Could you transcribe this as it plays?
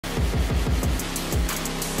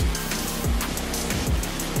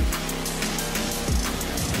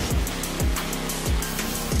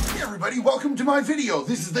everybody, welcome to my video.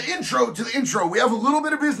 This is the intro to the intro. We have a little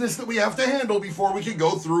bit of business that we have to handle before we can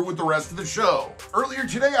go through with the rest of the show. Earlier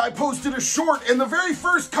today, I posted a short, and the very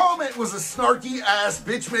first comment was a snarky ass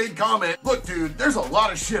bitch-made comment. Look, dude, there's a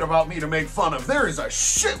lot of shit about me to make fun of. There is a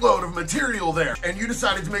shitload of material there, and you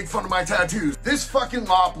decided to make fun of my tattoos. This fucking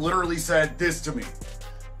lop literally said this to me.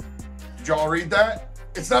 Did y'all read that?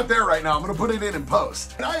 It's not there right now. I'm gonna put it in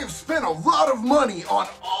post. And I have spent a lot of money on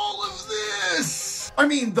all of this. I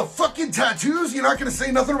mean, the fucking tattoos, you're not gonna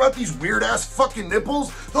say nothing about these weird ass fucking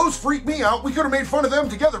nipples? Those freak me out. We could have made fun of them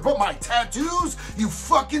together, but my tattoos, you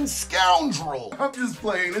fucking scoundrel. I'm just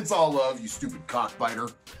playing. It's all love, you stupid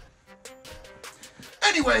cockbiter.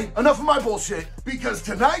 Anyway, enough of my bullshit, because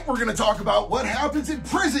tonight we're gonna talk about what happens in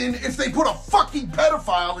prison if they put a fucking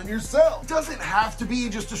pedophile in your cell. It doesn't have to be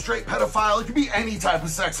just a straight pedophile, it could be any type of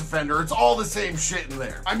sex offender, it's all the same shit in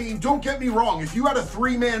there. I mean, don't get me wrong, if you had a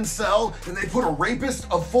 3-man cell and they put a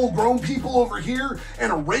rapist of full-grown people over here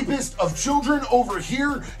and a rapist of children over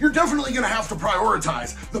here, you're definitely gonna have to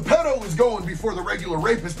prioritize. The pedo is going before the regular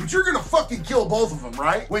rapist, but you're gonna fucking kill both of them,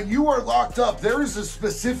 right? When you are locked up, there is a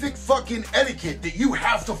specific fucking etiquette that you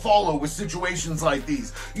have to follow with situations like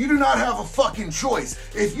these. You do not have a fucking choice.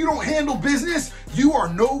 If you don't handle business, you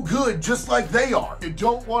are no good, just like they are. You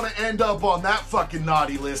don't want to end up on that fucking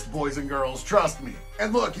naughty list, boys and girls, trust me.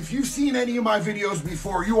 And look, if you've seen any of my videos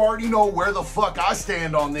before, you already know where the fuck I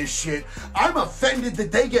stand on this shit. I'm offended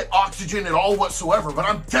that they get oxygen at all whatsoever, but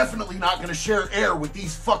I'm definitely not gonna share air with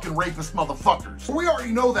these fucking rapist motherfuckers. We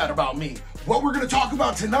already know that about me. What we're gonna talk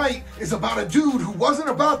about tonight is about a dude who wasn't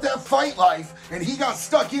about that fight life, and he got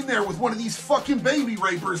stuck in there with one of these fucking baby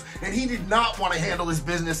rapers, and he did not want to handle his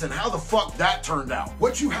business, and how the fuck that turned out.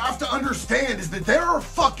 What you have to understand is that there are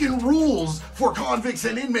fucking rules for convicts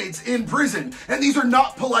and inmates in prison, and these are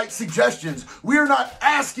not polite suggestions. We are not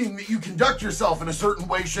asking that you conduct yourself in a certain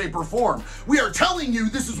way, shape, or form. We are telling you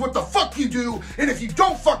this is what the fuck you do, and if you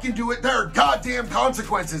don't fucking do it, there are goddamn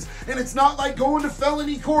consequences. And it's not like going to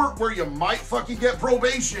felony court where you might fucking get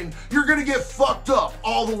probation. You're gonna get fucked up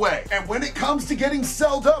all the way. And when it comes to getting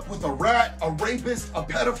celled up with a rat, a rapist, a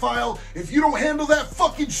pedophile, if you don't handle that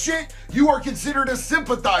fucking shit, you are considered a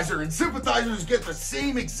sympathizer, and sympathizers get the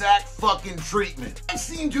same exact fucking treatment. I've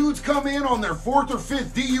seen dudes come in on their 4th or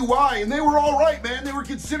 5th DUI, and they were all right, man. They were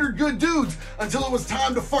considered good dudes until it was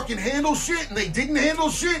time to fucking handle shit, and they didn't handle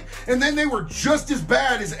shit, and then they were just as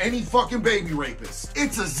bad as any fucking baby rapist.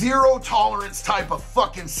 It's a zero tolerance type of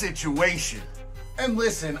fucking situation. And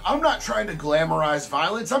listen, I'm not trying to glamorize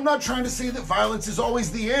violence. I'm not trying to say that violence is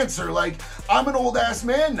always the answer. Like, I'm an old ass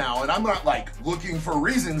man now, and I'm not like looking for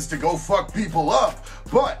reasons to go fuck people up,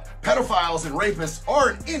 but pedophiles and rapists are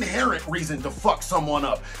an inherent reason to fuck someone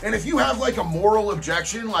up. And if you have like a moral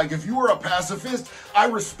objection, like if you were a pacifist, I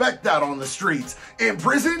respect that on the streets. In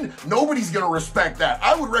prison, nobody's gonna respect that.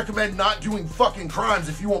 I would recommend not doing fucking crimes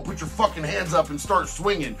if you won't put your fucking hands up and start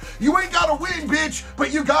swinging. You ain't gotta win, bitch,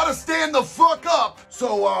 but you gotta stand the fuck up.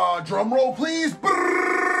 So, drum roll please.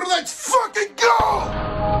 Brrr, let's fucking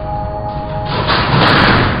go!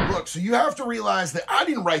 Look, so you have to realize that I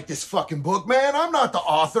didn't write this fucking book, man. I'm not the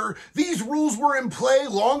author. These rules were in play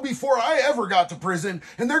long before I ever got to prison,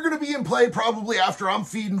 and they're gonna be in play probably after I'm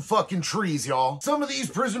feeding fucking trees, y'all. Some of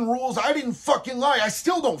these prison rules I didn't fucking like. I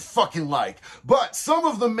still don't fucking like, but some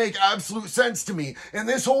of them make absolute sense to me. And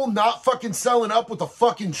this whole not fucking selling up with a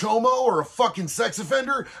fucking chomo or a fucking sex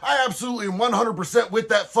offender, I absolutely am 100% with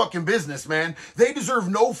that fucking business, man. They deserve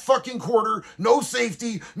no fucking quarter, no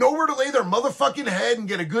safety, nowhere to lay their motherfucking head and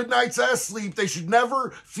get a good night's ass sleep. They should never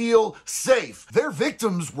feel safe. Their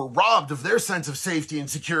victims were robbed of their sense of safety and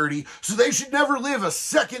security, so they should never live a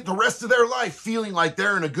second the rest of their life feeling like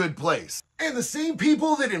they're in a good place. And the same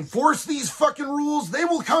people that enforce these fucking rules, they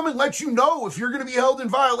will come and let you know if you're gonna be held in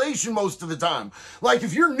violation most of the time. Like,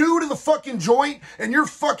 if you're new to the fucking joint and you're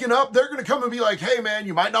fucking up, they're gonna come and be like, hey man,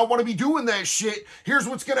 you might not wanna be doing that shit. Here's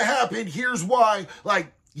what's gonna happen. Here's why.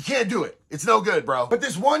 Like, you can't do it. It's no good, bro. But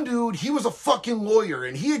this one dude, he was a fucking lawyer,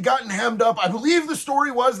 and he had gotten hemmed up. I believe the story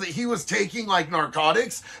was that he was taking like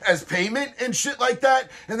narcotics as payment and shit like that,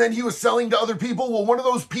 and then he was selling to other people. Well, one of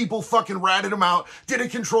those people fucking ratted him out, did a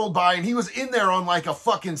controlled buy, and he was in there on like a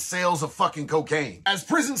fucking sales of fucking cocaine. As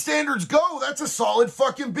prison standards go, that's a solid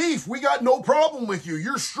fucking beef. We got no problem with you.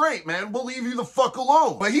 You're straight, man. We'll leave you the fuck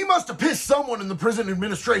alone. But he must have pissed someone in the prison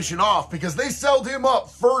administration off, because they sold him up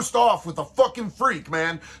first off with a fucking freak,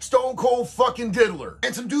 man. Stone cold fucking diddler.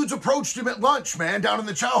 And some dudes approached him at lunch, man, down in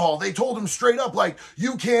the chow hall. They told him straight up, like,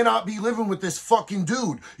 you cannot be living with this fucking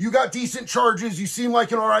dude. You got decent charges. You seem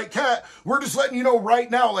like an all right cat. We're just letting you know right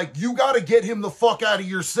now, like, you got to get him the fuck out of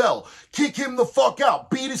your cell. Kick him the fuck out.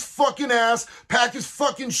 Beat his fucking ass, pack his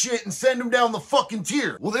fucking shit, and send him down the fucking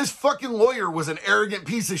tier. Well, this fucking lawyer was an arrogant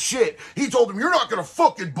piece of shit. He told him, you're not gonna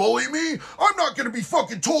fucking bully me. I'm not gonna be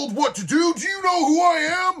fucking told what to do. Do you know who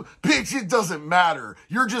I am? Bitch, it doesn't matter.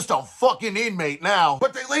 You're just a fucking inmate now.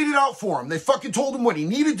 But they laid it out for him. They fucking told him what he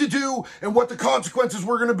needed to do and what the consequences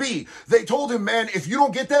were gonna be. They told him, man, if you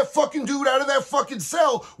don't get that fucking dude out of that fucking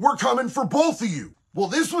cell, we're coming for both of you. Well,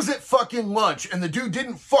 this was at fucking lunch, and the dude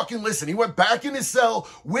didn't fucking listen. He went back in his cell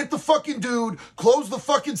with the fucking dude, closed the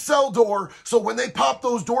fucking cell door, so when they popped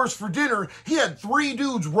those doors for dinner, he had 3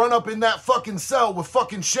 dudes run up in that fucking cell with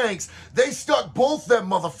fucking shanks. They stuck both them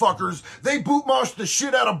motherfuckers. They boot moshed the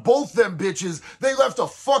shit out of both them bitches. They left a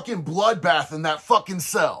fucking bloodbath in that fucking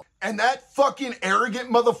cell. And that fucking arrogant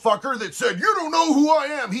motherfucker that said, you don't know who I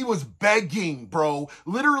am, he was begging, bro.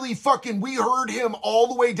 Literally fucking, we heard him all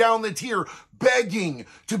the way down the tier begging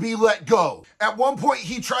to be let go. At one point,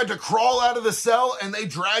 he tried to crawl out of the cell and they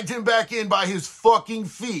dragged him back in by his fucking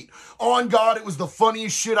feet. On God, it was the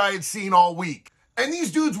funniest shit I had seen all week. And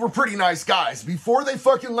these dudes were pretty nice guys. Before they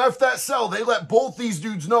fucking left that cell, they let both these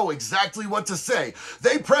dudes know exactly what to say.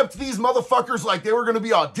 They prepped these motherfuckers like they were gonna be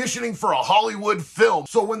auditioning for a Hollywood film.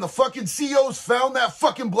 So when the fucking COs found that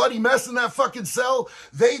fucking bloody mess in that fucking cell,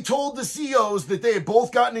 they told the COs that they had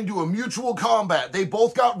both gotten into a mutual combat. They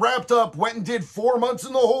both got wrapped up, went and did 4 months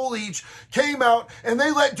in the hole each, came out, and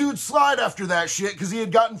they let dude slide after that shit because he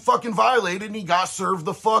had gotten fucking violated and he got served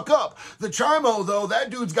the fuck up. The Chimo, though,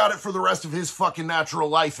 that dude's got it for the rest of his fucking natural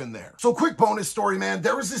life in there. So quick bonus story, man.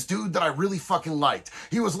 There was this dude that I really fucking liked.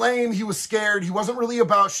 He was lame, he was scared, he wasn't really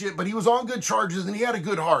about shit, but he was on good charges and he had a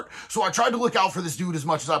good heart. So I tried to look out for this dude as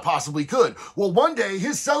much as I possibly could. Well, one day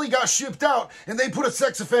his cellie got shipped out and they put a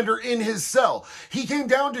sex offender in his cell. He came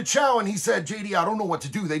down to chow and he said, JD, I don't know what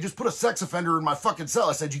to do. They just put a sex offender in my fucking cell.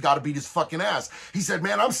 I said, you gotta beat his fucking ass. He said,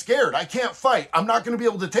 man, I'm scared. I can't fight. I'm not gonna be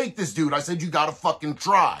able to take this dude. I said, you gotta fucking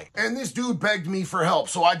try. And this dude begged me for help.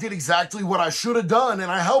 So I did exactly what I should have done and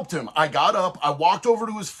I helped him. I got up, I walked over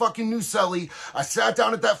to his fucking new cellie, I sat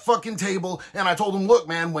down at that fucking table, and I told him, look,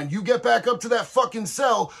 man, when you get back up to that fucking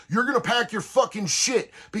cell, you're gonna pack your fucking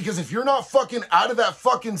shit, because if you're not fucking out of that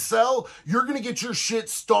fucking cell, you're gonna get your shit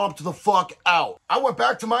stomped the fuck out. I went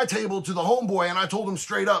back to my table to the homeboy, and I told him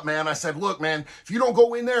straight up, man, I said, look, man, if you don't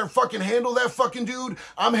go in there and fucking handle that fucking dude,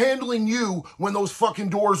 I'm handling you when those fucking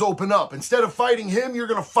doors open up. Instead of fighting him, you're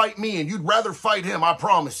gonna fight me, and you'd rather fight him, I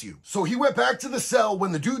promise you. So he went back to the cell.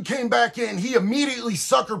 When the dude came back in, he immediately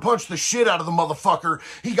sucker punched the shit out of the motherfucker.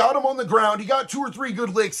 He got him on the ground. He got 2 or 3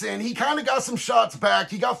 good licks in. He kind of got some shots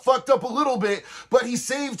back. He got fucked up a little bit, but he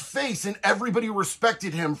saved face and everybody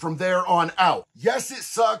respected him from there on out. Yes, it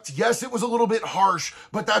sucked. Yes, it was a little bit harsh,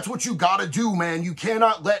 but that's what you gotta do, man. You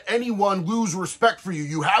cannot let anyone lose respect for you.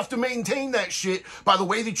 You have to maintain that shit by the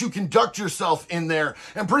way that you conduct yourself in there.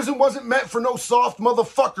 And prison wasn't meant for no soft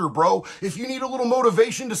motherfucker, bro. If you need a little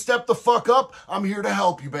motivation to step the fuck up, I'm here to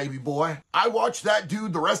help you, baby boy. I watched that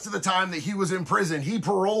dude the rest of the time that he was in prison. He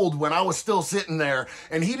paroled when I was still sitting there,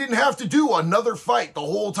 and he didn't have to do another fight the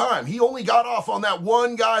whole time. He only got off on that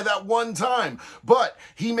one guy that one time, but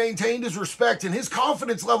he maintained his respect, and his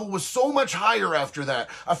confidence level was so much higher after that.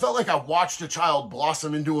 I felt like I watched a child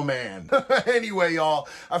blossom into a man. Anyway, y'all,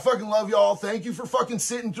 I fucking love y'all. Thank you for fucking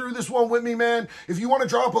sitting through this one with me, man. If you want to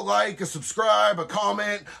drop a like, a subscribe, a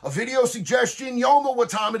comment, a video suggestion, y'all know what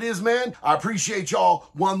time it is, man. I appreciate y'all.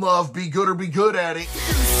 One love. Be good or be good at it.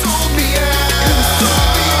 You sold me out.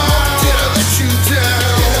 Did I let you down?